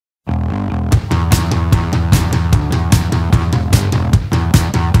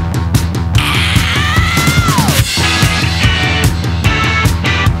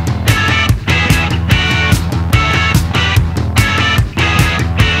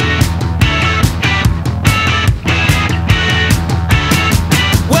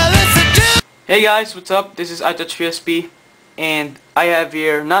Hey guys, what's up? This is iTouch PSP, and I have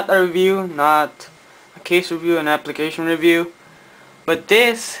here not a review, not a case review, an application review, but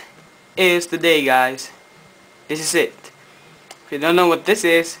this is the day, guys. This is it. If you don't know what this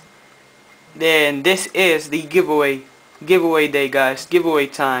is, then this is the giveaway day, guys. Giveaway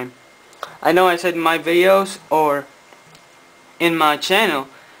time. I know I said in my videos or in my channel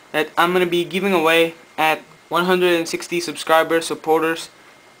that I'm gonna be giving away at 160 subscribers, supporters,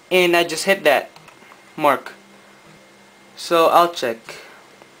 and I just hit that mark. So I'll check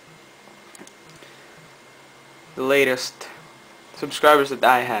the latest subscribers that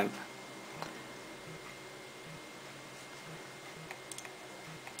I have.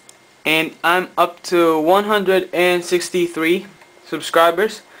 And I'm up to 163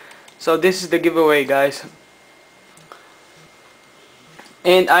 subscribers. So this is the giveaway, guys.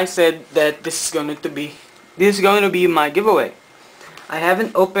 And I said that this is going to be my giveaway. I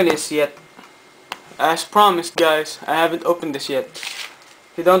haven't opened this yet. As promised, guys, I haven't opened this yet.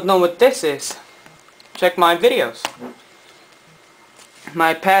 If you don't know what this is, check my videos.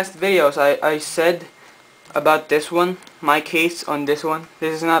 My past videos, I said about this one, my case on this one.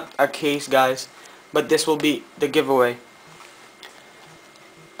 This is not a case, guys, but this will be the giveaway.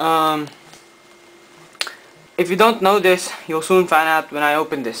 If you don't know this, you'll soon find out when I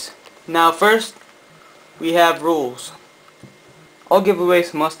open this. Now first, we have rules. All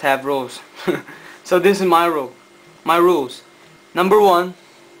giveaways must have rules. So this is my rules. Number 1,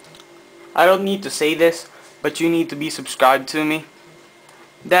 I don't need to say this, but you need to be subscribed to me.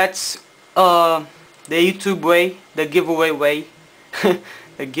 That's the YouTube way, the giveaway way,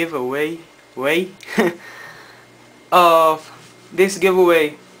 the giveaway way of this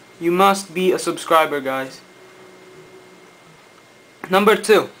giveaway. You must be a subscriber, guys. Number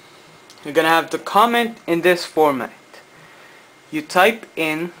 2, you're gonna have to comment in this format. You type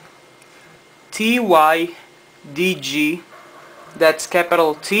in TYDG, that's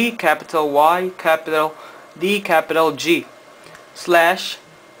capital T, capital Y, capital D, capital G, slash,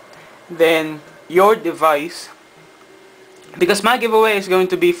 then your device, because my giveaway is going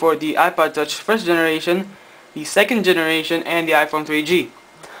to be for the iPod Touch first generation, the second generation, and the iPhone 3G.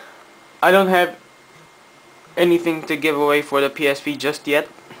 I don't have anything to give away for the PSP just yet,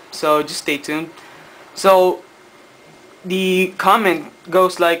 so just stay tuned. So the comment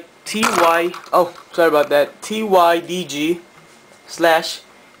goes like TYDG slash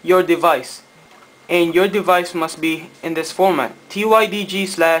your device, and your device must be in this format, TYDG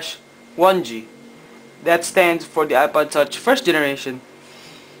slash 1G. That stands for the iPod Touch first generation.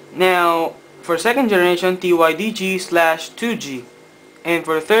 Now for second generation, TYDG slash 2G, and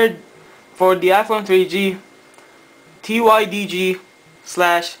for the iPhone 3G, TYDG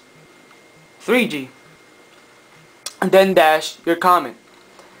slash 3G, and then dash your comment.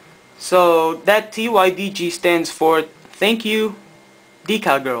 So that TYDG stands for thank you,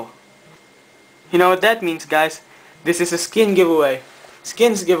 DecalGirl. You know what that means, guys? This is a skin giveaway.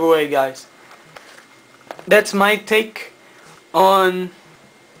 Skins giveaway, guys. That's my take on...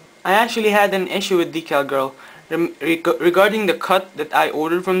 I actually had an issue with DecalGirl regarding the cut that I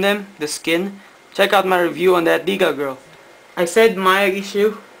ordered from them, the skin. Check out my review on that, DecalGirl. I said my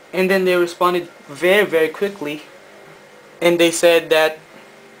issue, and then they responded very quickly, and they said that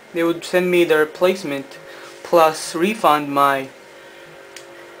they would send me the replacement plus refund my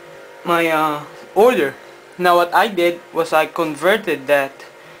order. Now what I did was I converted that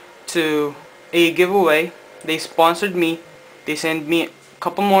to a giveaway. They sponsored me. They sent me a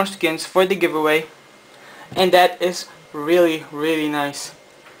couple more skins for the giveaway, and that is really nice.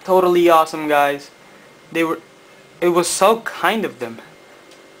 Totally awesome, guys. It was so kind of them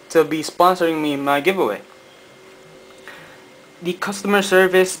to be sponsoring me my giveaway. The customer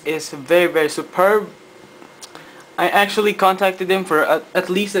service is very superb. I actually contacted them for at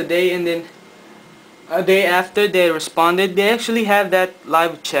least a day, and then a day after they responded. They actually have that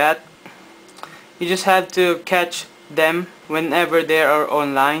live chat. You just have to catch them whenever they are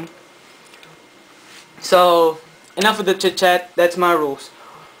online. So enough of the chit chat. That's my rules.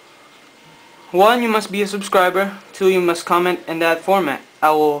 1, you must be a subscriber. 2, you must comment in that format.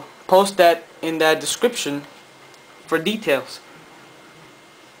 I will post that in the description for details.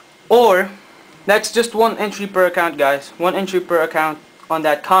 Or that's just 1 entry per account, guys. 1 entry per account on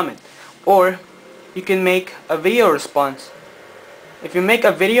that comment. Or you can make a video response. If you make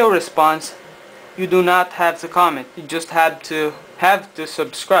a video response, you do not have to comment. You just have to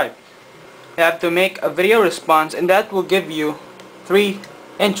subscribe. You have to make a video response, and that will give you 3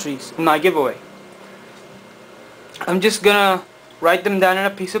 entries in my giveaway. I'm just gonna write them down on a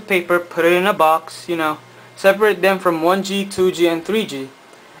piece of paper, put it in a box, you know, separate them from 1G, 2G, and 3G,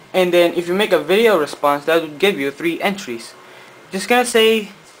 And then if you make a video response, that would give you 3 entries. Just gonna say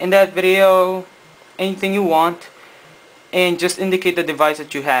in that video anything you want, and just indicate the device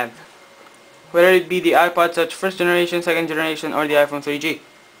that you have, whether it be the iPod Touch 1st generation, 2nd generation, or the iPhone 3G.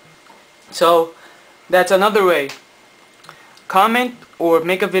 So that's another way. Comment or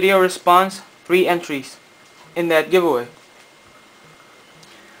make a video response, 3 entries in that giveaway.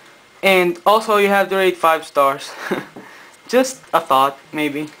 And also you have to rate 5 stars. Just a thought,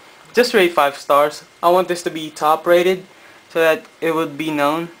 maybe. Just rate 5 stars. I want this to be top rated so that it would be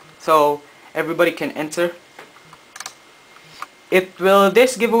known, so everybody can enter.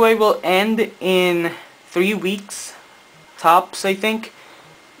 This giveaway will end in 3 weeks tops, I think,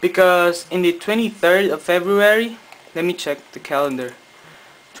 because in the 23rd of February, let me check the calendar.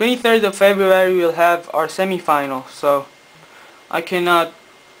 23rd of February we'll have our semi-final, so I cannot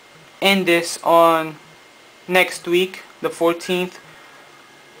end this on next week, the 14th.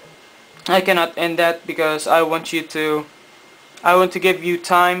 I cannot end that because I want to give you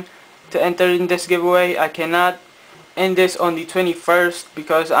time to enter in this giveaway. I cannot end this on the 21st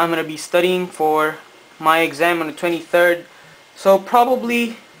because I'm going to be studying for my exam on the 23rd. So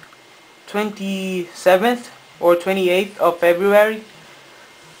probably 27th or 28th of February,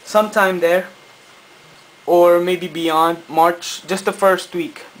 sometime there, or maybe beyond March, just the first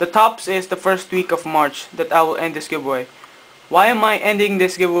week. The tops is the first week of March that I will end this giveaway. Why am I ending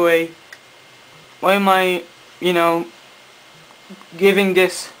this giveaway? Why am I, giving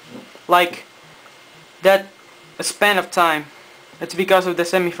this like that a span of time? It's because of the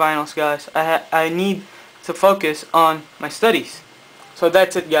semifinals, guys. I need to focus on my studies. So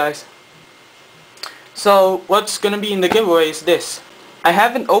that's it, guys. So what's gonna be in the giveaway is this. I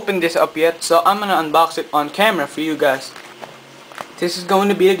haven't opened this up yet, so I'm gonna unbox it on camera for you guys. This is going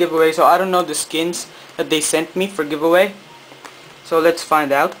to be the giveaway, so I don't know the skins that they sent me for giveaway. So let's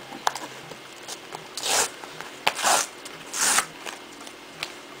find out.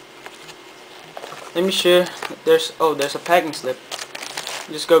 Let me share. There's a packing slip.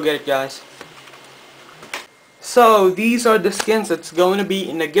 Just go get it, guys. So these are the skins that's going to be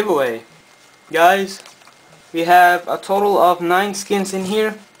in the giveaway, guys. We have a total of 9 skins in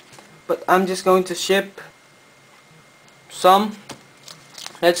here, but I'm just going to ship some.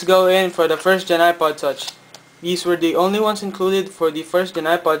 Let's go in for the 1st gen iPod Touch. These were the only ones included for the 1st gen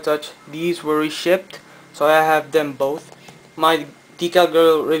iPod Touch. These were reshipped, so I have them both. My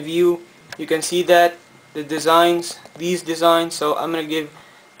DecalGirl review, you can see that the designs, these designs. So I'm gonna give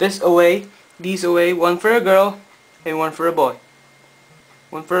these away, one for a girl and one for a boy.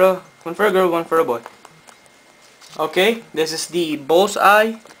 One for a girl, one for a boy. Okay, this is the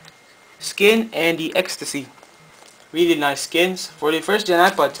Bullseye skin and the Ecstasy. Really nice skins for the 1st gen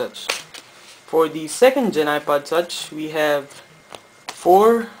iPod Touch. For the 2nd gen iPod Touch, we have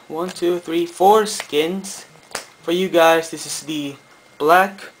 4 skins for you guys. This is the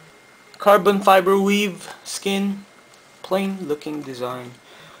black carbon fiber weave skin, plain looking design,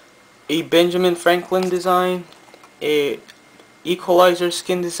 a Benjamin Franklin design, a equalizer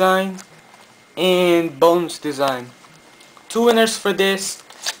skin design, and bones design. 2 winners for this.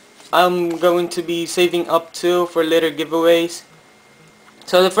 I'm going to be saving up 2 for later giveaways.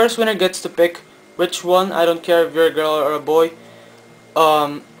 So the first winner gets to pick which one. I don't care if you're a girl or a boy.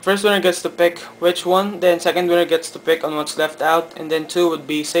 First winner gets to pick which one, then second winner gets to pick on what's left out, and then 2 would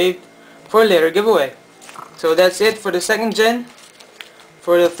be saved for a later giveaway. So that's it for the 2nd gen.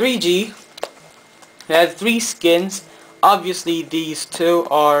 For the 3G, we have 3 skins. Obviously these 2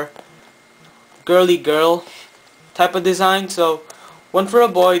 are girly girl type of design, so one for a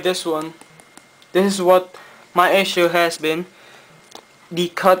boy. This is what my issue has been, the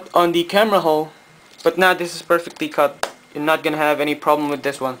cut on the camera hole, but now this is perfectly cut. You're not gonna have any problem with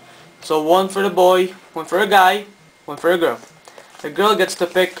this one. So one for the boy, one for a guy, one for a girl. The girl gets to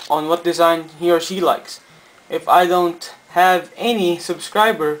pick on what design he or she likes. If I don't have any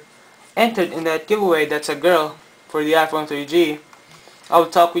subscriber entered in that giveaway that's a girl for the iPhone 3G, I will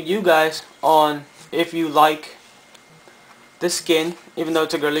talk with you guys on if you like the skin, even though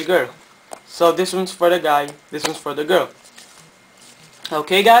it's a girly girl. So this one's for the guy, this one's for the girl.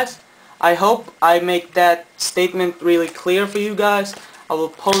 Okay, guys, I hope I make that statement really clear for you guys. I will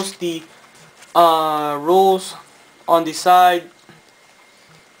post the rules on the side.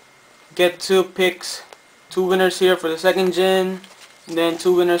 Get 2 picks, 2 winners here for the 2nd gen, and then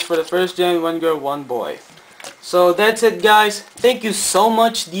 2 winners for the 1st gen, 1 girl, 1 boy. So that's it, guys. Thank you so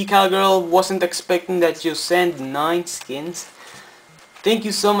much, DecalGirl. Wasn't expecting that you send 9 skins. Thank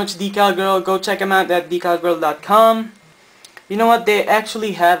you so much, DecalGirl. Go check them out at DecalGirl.com. You know what? They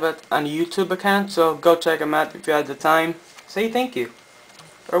actually have a YouTube account, so go check them out if you have the time. Say thank you.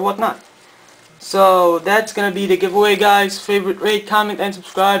 or whatnot. So that's gonna be the giveaway, guys. Favorite, rate, comment, and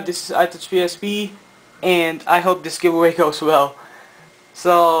subscribe. This is iTouch PSP, and I hope this giveaway goes well.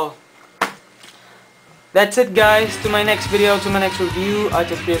 So that's it, guys. To my next video, to my next review,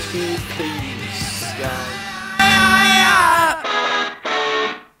 iTouch PSP. Peace, guys.